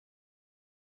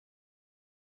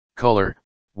Color,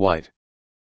 white.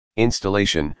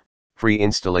 Installation, free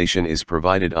installation is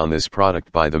provided on this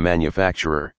product by the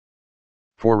manufacturer.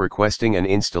 For requesting an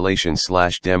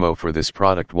installation/demo for this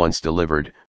product once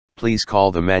delivered, please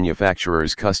call the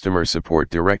manufacturer's customer support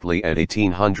directly at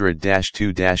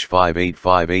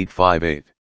 1800-2-585-858.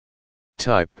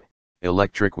 Type,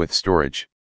 electric with storage.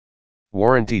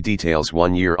 Warranty details: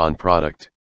 1 year on product.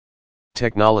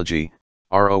 Technology,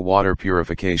 RO water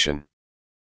purification.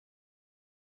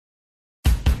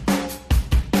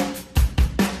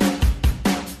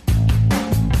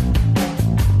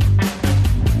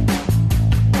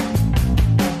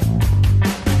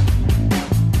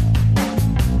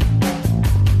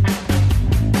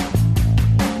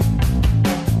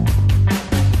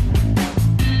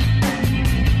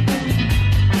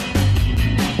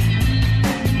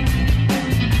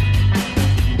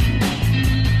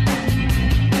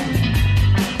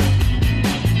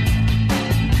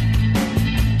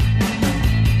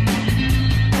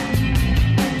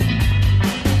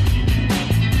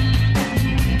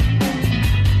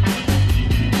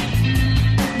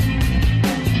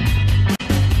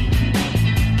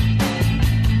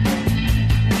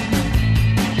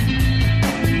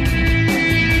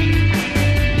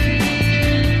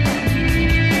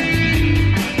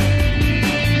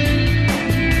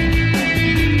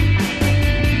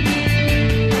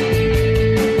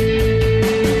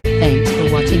 Thanks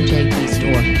for watching JP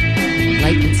Store.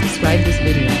 Like and subscribe this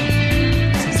video.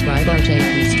 Subscribe our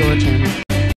JP Store channel.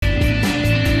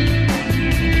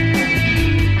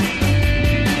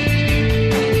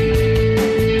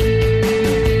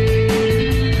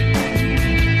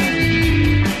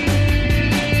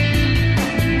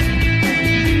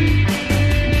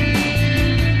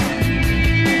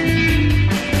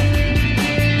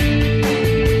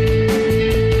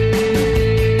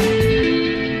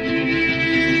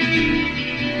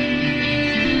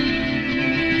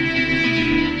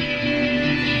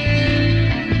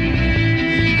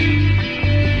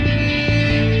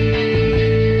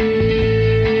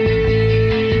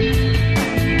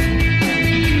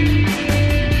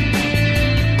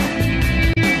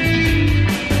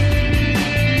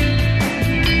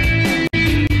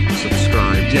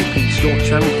 JP Store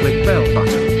channel, click bell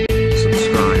button.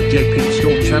 Subscribe JP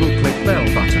Store channel, click bell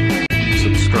button.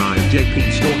 Subscribe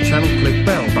JP Store channel, click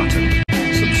bell button.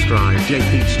 Subscribe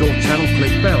JP Store channel,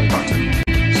 click bell button.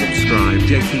 Subscribe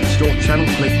JP Store channel,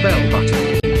 click bell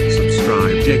button.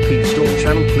 Subscribe JP Store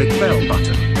channel, click bell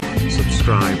button.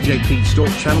 Subscribe JP Store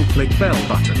channel, click bell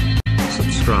button.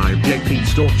 Subscribe JP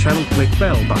Store channel, click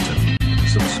bell button.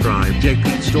 Subscribe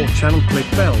JP Store channel,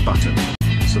 click bell button.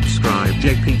 Subscribe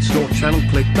JP Store channel,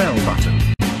 click bell button.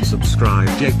 Subscribe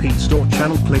JP Store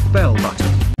channel, click bell button.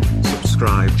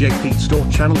 Subscribe JP Store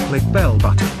channel, click bell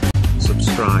button.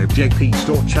 Subscribe JP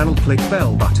Store channel, click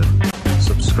bell button.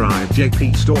 Subscribe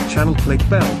JP Store channel, click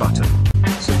bell button.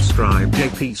 Subscribe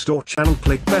JP Store channel,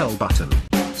 click bell button.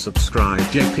 Subscribe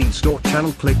JP Store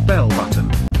channel, click bell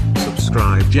button.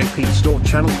 Subscribe JP Store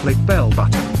channel, click bell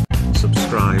button.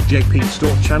 Subscribe JP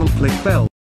Store channel, click bell